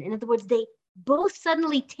eaten. In other words, they both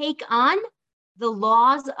suddenly take on the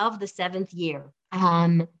laws of the seventh year.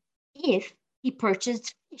 If he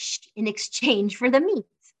purchased fish in exchange for the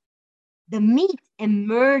meat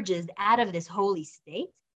emerges out of this holy state,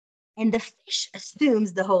 and the fish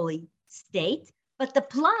assumes the holy state, but the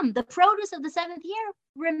plum, the produce of the seventh year,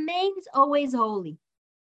 remains always holy.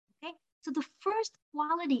 Okay, so the first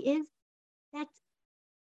quality is that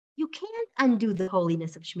you can't undo the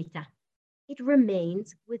holiness of Shemitah. It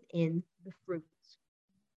remains within the fruits.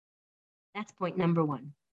 That's point number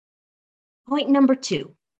one. Point number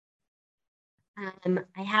two.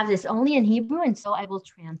 I have this only in Hebrew, and so I will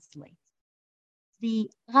translate. The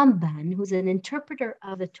Ramban, who's an interpreter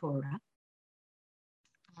of the Torah,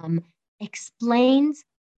 explains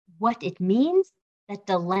what it means that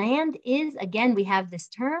the land is, again, we have this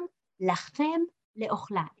term, lachem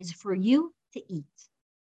leochla, is for you to eat.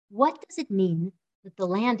 What does it mean that the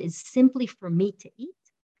land is simply for me to eat?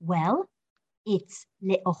 Well, it's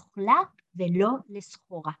leochla velo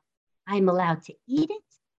leschora. I'm allowed to eat it,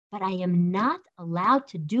 but I am not allowed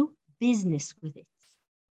to do business with it.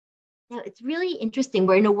 Now, it's really interesting.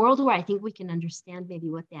 We're in a world where I think we can understand maybe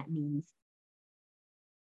what that means.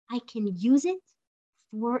 I can use it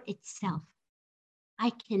for itself. I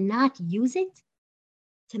cannot use it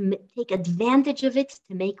to take advantage of it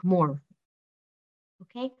to make more.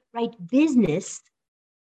 Okay, right? Business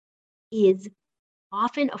is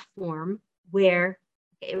often a form where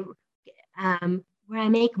I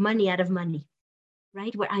make money out of money,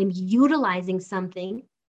 right? Where I'm utilizing something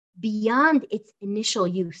beyond its initial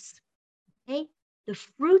use. Okay, the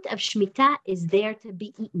fruit of Shemitah is there to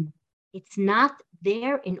be eaten. It's not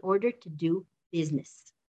there in order to do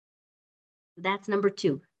business. So that's number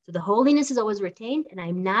two. So the holiness is always retained, and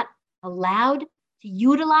I'm not allowed to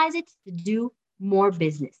utilize it to do more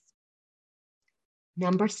business.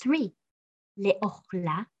 Number three,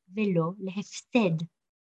 le'ochla velo lehefsed.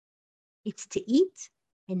 It's to eat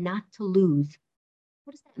and not to lose.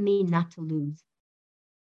 What does that mean, not to lose?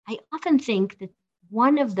 I often think that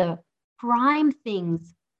one of the prime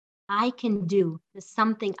things I can do to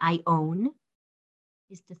something I own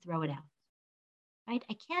is to throw it out, right?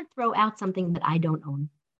 I can't throw out something that I don't own.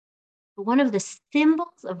 But one of the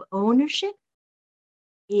symbols of ownership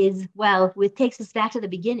is, well, it takes us back to the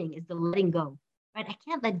beginning, is the letting go, right? I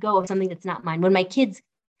can't let go of something that's not mine. When my kids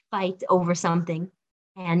fight over something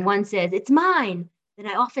and one says, it's mine, then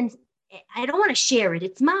I don't want to share it,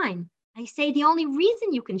 it's mine. I say the only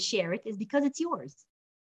reason you can share it is because it's yours,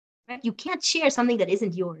 right? You can't share something that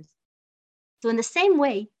isn't yours. So in the same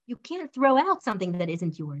way, you can't throw out something that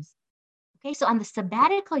isn't yours. Okay, so on the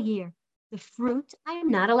sabbatical year, the fruit I am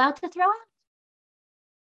not allowed to throw out.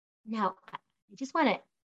 Now,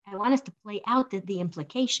 I want us to play out the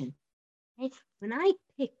implication. Okay? When I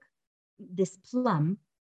pick this plum,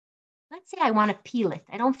 let's say I want to peel it.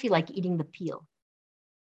 I don't feel like eating the peel.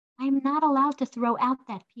 I'm not allowed to throw out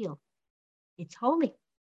that peel. It's holy.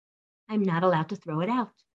 I'm not allowed to throw it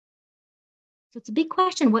out. So it's a big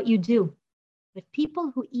question what you do. But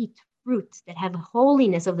people who eat fruits that have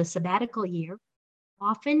holiness of the sabbatical year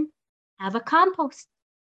often have a compost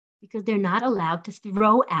because they're not allowed to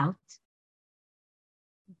throw out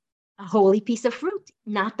a holy piece of fruit,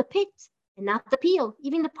 not the pit and not the peel,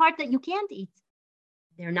 even the part that you can't eat.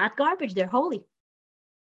 They're not garbage, they're holy.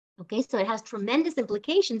 Okay, so it has tremendous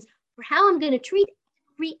implications for how I'm going to treat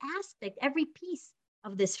every aspect, every piece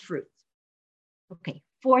of this fruit. Okay,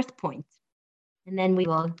 fourth point. And then we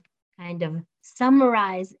will kind of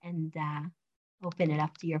summarize and open it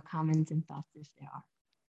up to your comments and thoughts if there are.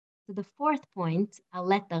 So the fourth point, I'll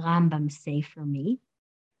let the Rambam say for me.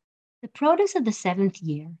 The produce of the 7th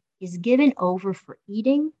year is given over for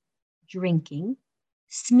eating, drinking,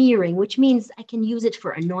 smearing, which means I can use it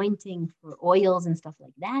for anointing, for oils and stuff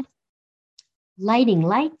like that, lighting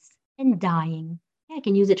lights, and dyeing. Yeah, I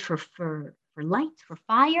can use it for light, for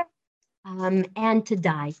fire, and to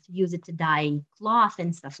dye, to use it to dye cloth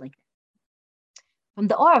and stuff like that. From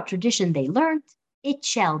the oral tradition they learned, it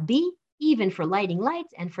shall be even for lighting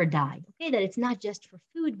lights and for dye. Okay, that it's not just for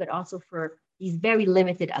food, but also for these very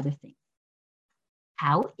limited other things.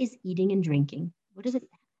 How is eating and drinking? What is it?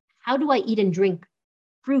 How do I eat and drink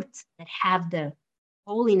fruits that have the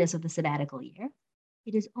holiness of the sabbatical year?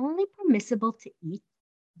 It is only permissible to eat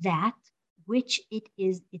that which it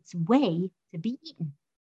is its way to be eaten,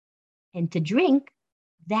 and to drink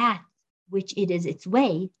that which it is its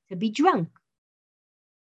way to be drunk.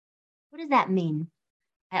 What does that mean?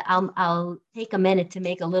 I'll take a minute to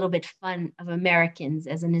make a little bit fun of Americans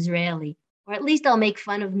as an Israeli, or at least I'll make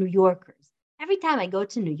fun of New Yorkers. Every time I go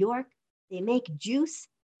to New York, they make juice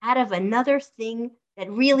out of another thing that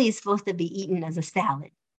really is supposed to be eaten as a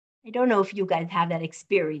salad. I don't know if you guys have that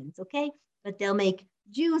experience, okay? But they'll make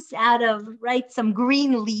juice out of, right, some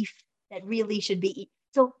green leaf that really should be eaten.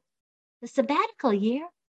 So the sabbatical year,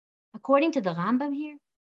 according to the Rambam here,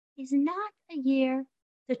 is not a year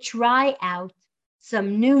to try out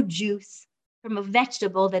some new juice from a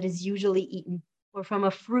vegetable that is usually eaten or from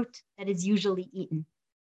a fruit that is usually eaten.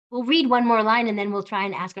 We'll read one more line and then we'll try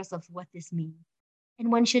and ask ourselves what this means.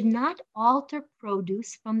 And one should not alter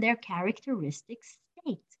produce from their characteristic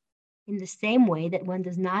state in the same way that one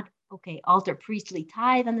does not, alter priestly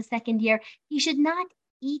tithe on the 2nd year. He should not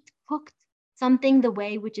eat cooked something the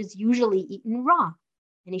way which is usually eaten raw.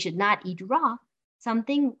 And he should not eat raw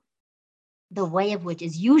something the way of which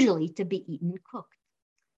is usually to be eaten cooked.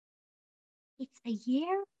 It's a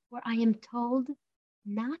year where I am told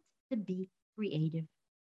not to be creative.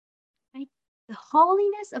 Right? The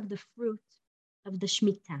holiness of the fruit of the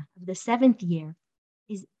Shemitah, of the 7th year,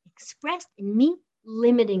 is expressed in me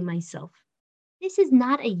limiting myself. This is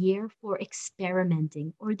not a year for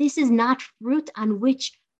experimenting, or this is not fruit on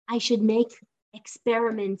which I should make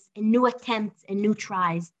experiments and new attempts and new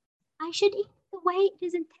tries. I should eat the way it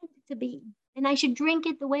is intended to be, and I should drink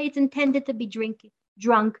it the way it's intended to be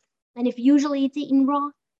drunk. And if usually it's eaten raw,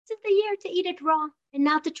 this is the year to eat it raw and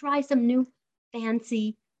not to try some new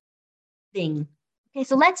fancy thing. Okay,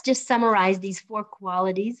 so let's just summarize these 4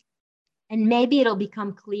 qualities, and maybe it'll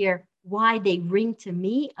become clear why they ring to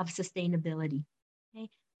me of sustainability.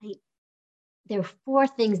 Okay, there are 4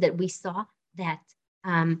 things that we saw that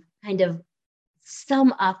kind of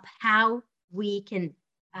sum up how we can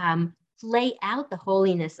play out the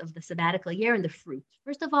holiness of the sabbatical year and the fruit.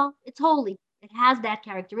 First of all, it's holy. It has that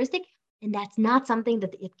characteristic, and that's not something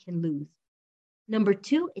that it can lose. Number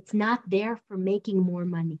 2, it's not there for making more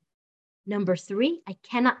money. Number 3, I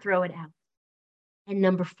cannot throw it out. And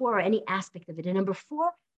number 4, or any aspect of it. And number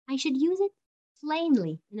 4, I should use it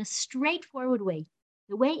plainly, in a straightforward way,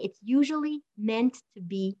 the way it's usually meant to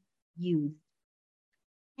be used.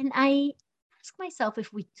 And I ask myself,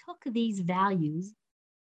 if we took these values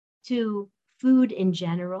to food in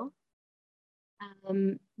general,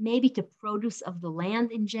 maybe to produce of the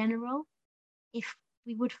land in general, if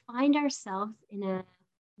we would find ourselves in a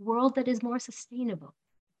world that is more sustainable,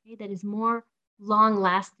 okay, that is more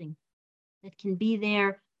long-lasting, that can be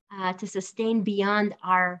there to sustain beyond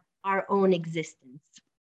our own existence.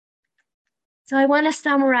 So I want to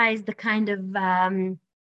summarize the kind of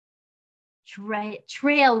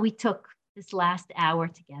trail we took this last hour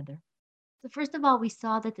together. So first of all, we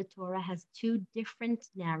saw that the Torah has 2 different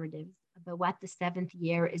narratives about what the 7th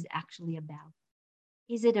year is actually about.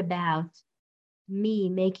 Is it about me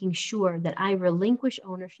making sure that I relinquish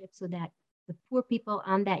ownership so that the poor people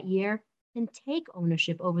on that year can take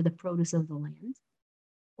ownership over the produce of the land?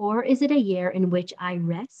 Or is it a year in which I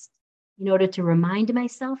rest in order to remind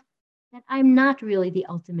myself that I'm not really the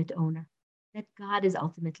ultimate owner, that God is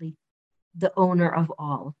ultimately the owner of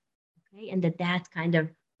all, okay? And that kind of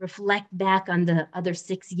reflect back on the other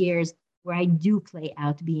 6 years where I do play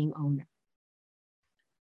out being owner.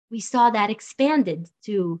 We saw that expanded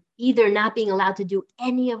to either not being allowed to do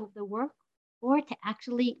any of the work or to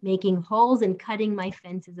actually making holes and cutting my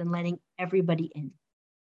fences and letting everybody in.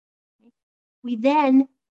 Okay? We then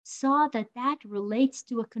saw that that relates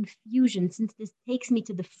to a confusion. Since this takes me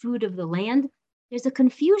to the food of the land, there's a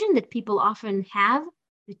confusion that people often have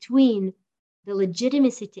between the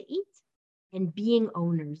legitimacy to eat and being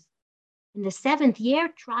owners. And the seventh year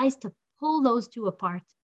tries to pull those two apart.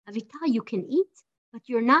 Avital, you can eat, but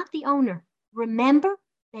you're not the owner. Remember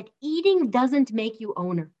that eating doesn't make you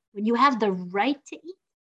owner. When you have the right to eat,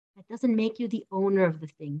 that doesn't make you the owner of the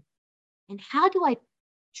thing. And how do I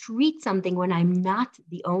treat something when I'm not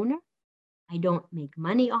the owner? I don't make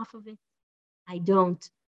money off of it. I don't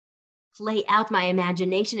play out my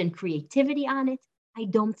imagination and creativity on it. I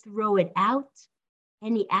don't throw it out,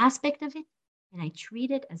 any aspect of it, and I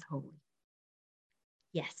treat it as holy.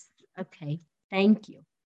 Yes, okay, thank you.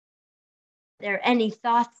 Are there any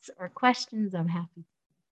thoughts or questions? I'm happy.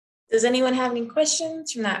 Does anyone have any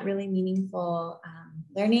questions from that really meaningful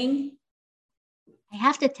learning? I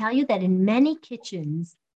have to tell you that in many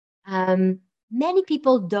kitchens, many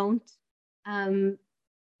people don't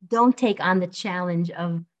take on the challenge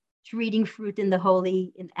of treating fruit in the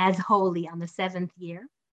holy as holy on the seventh year,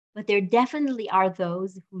 but there definitely are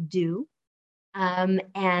those who do.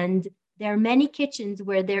 And there are many kitchens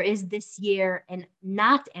where there is this year and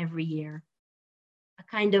not every year a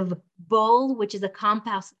kind of bowl, which is a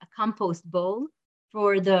compost bowl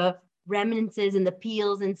for the remnants and the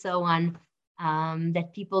peels and so on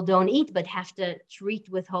that people don't eat but have to treat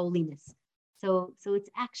with holiness. So it's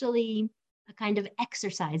actually a kind of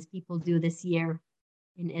exercise people do this year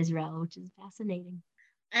in Israel, which is fascinating.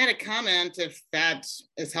 I had a comment if that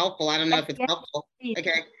is helpful. I don't know if it's helpful.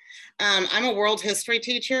 Okay. I'm a world history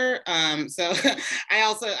teacher. So I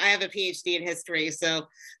have a PhD in history. So,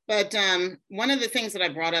 but one of the things that I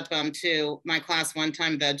brought up to my class one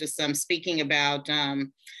time, though, just speaking about,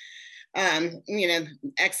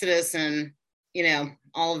 Exodus and,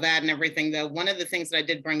 all of that and everything, though, one of the things that I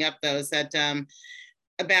did bring up, though, is that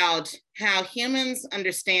about how humans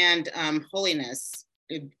understand holiness,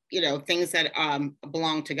 things that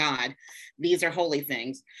belong to God. These are holy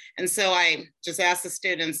things. And so I just asked the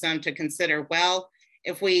students to consider, well,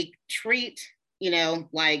 if we treat,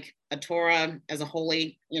 like a Torah as a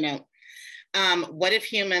holy, what if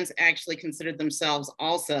humans actually considered themselves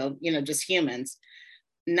also, just humans,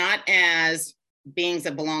 not as beings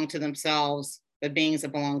that belong to themselves, but beings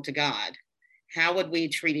that belong to God? How would we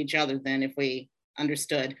treat each other then if we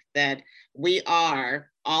understood that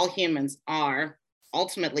all humans are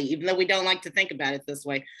ultimately, even though we don't like to think about it this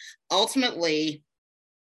way, ultimately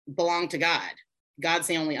belong to God. God's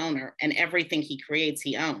the only owner, and everything he creates,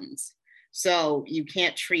 he owns. So you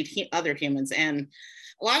can't treat other humans. And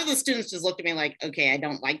a lot of the students just looked at me like, okay, I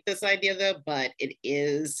don't like this idea though, but it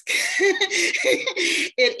is,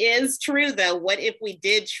 it is true though. What if we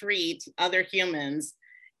did treat other humans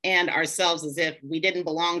and ourselves as if we didn't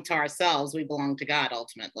belong to ourselves, we belong to God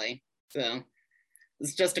ultimately? So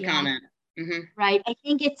it's just a comment. Mm-hmm. Right. I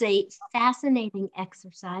think it's a fascinating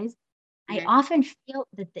exercise. Mm-hmm. I often feel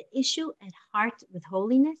that the issue at heart with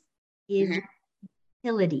holiness is mm-hmm.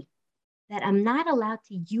 utility, that I'm not allowed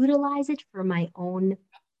to utilize it for my own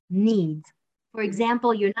needs. For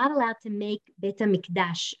example, you're not allowed to make Beit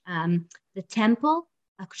HaMikdash, the temple,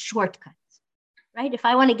 a shortcut, right? If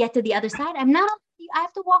I want to get to the other side, I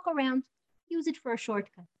have to walk around, use it for a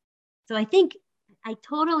shortcut. So I think I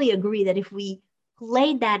totally agree that if we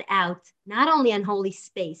laid that out, not only on holy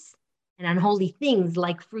space and on holy things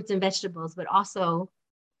like fruits and vegetables, but also,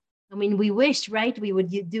 we wish, right, we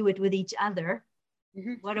would do it with each other.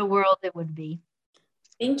 Mm-hmm. What a world it would be.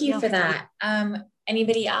 Thank you for that.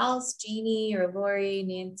 Anybody else? Jeannie or Lori,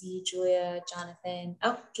 Nancy, Julia, Jonathan?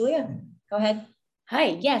 Oh, Julia, go ahead.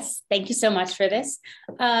 Hi, yes, thank you so much for this.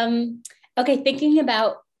 Okay, thinking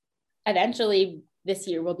about eventually this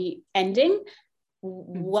year will be ending.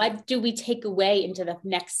 What do we take away into the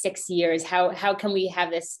next 6 years? How can we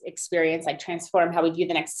have this experience transform how we view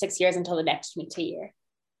the next 6 years until the next Shemitah year?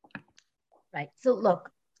 Right. So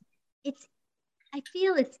look, I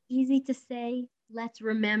feel it's easy to say, let's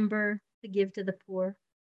remember to give to the poor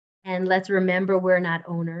and let's remember we're not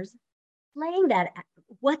owners. Playing that,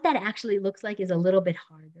 what that actually looks like is a little bit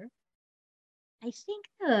harder. I think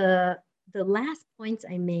the last points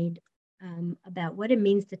I made about what it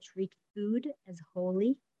means to treat food as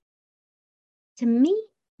holy, to me,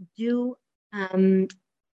 do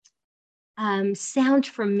sound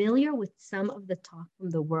familiar with some of the talk from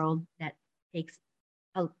the world that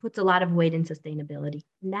puts a lot of weight in sustainability.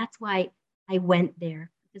 And that's why I went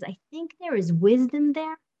there, because I think there is wisdom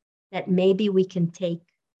there that maybe we can take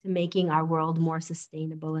to making our world more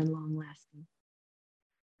sustainable and long-lasting.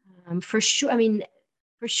 For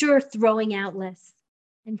sure, throwing out less,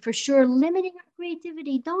 and for sure, limiting our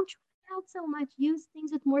creativity. Don't try out so much. Use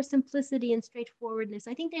things with more simplicity and straightforwardness.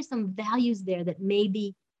 I think there's some values there that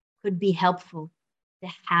maybe could be helpful to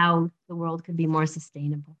how the world could be more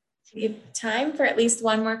sustainable. We have time for at least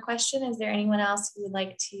one more question. Is there anyone else who would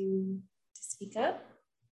like to speak up?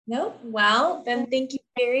 No? Well, then thank you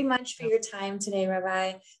very much for your time today,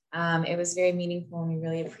 Rabbi. It was very meaningful and we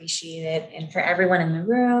really appreciate it. And for everyone in the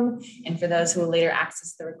room and for those who will later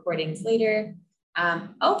access the recordings later.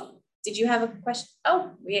 Did you have a question?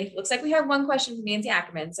 Looks like we have one question from Nancy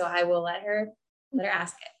Ackerman, so I will let her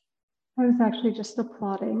ask it. I was actually just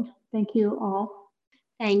applauding. Thank you all.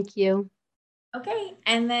 Thank you. Okay,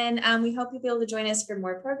 and then we hope you'll be able to join us for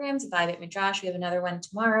more programs at Valley Beit Midrash. We have another one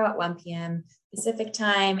tomorrow at 1 p.m. Pacific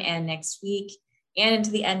time and next week and into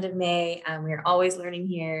the end of May. We are always learning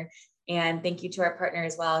here. And thank you to our partner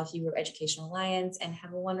as well, Hebrew Educational Alliance, and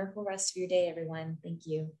have a wonderful rest of your day, everyone. Thank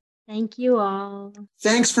you. Thank you all.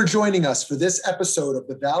 Thanks for joining us for this episode of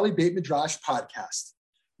the Valley Beit Midrash podcast.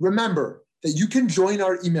 Remember that you can join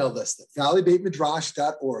our email list at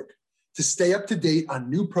valleybeitmidrash.org to stay up to date on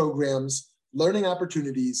new programs, learning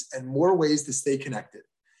opportunities, and more ways to stay connected.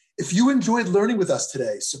 If you enjoyed learning with us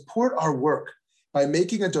today, support our work by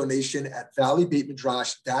making a donation at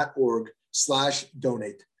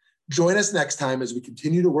valleybeitmidrash.org/donate. Join us next time as we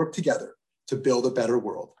continue to work together to build a better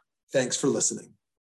world. Thanks for listening.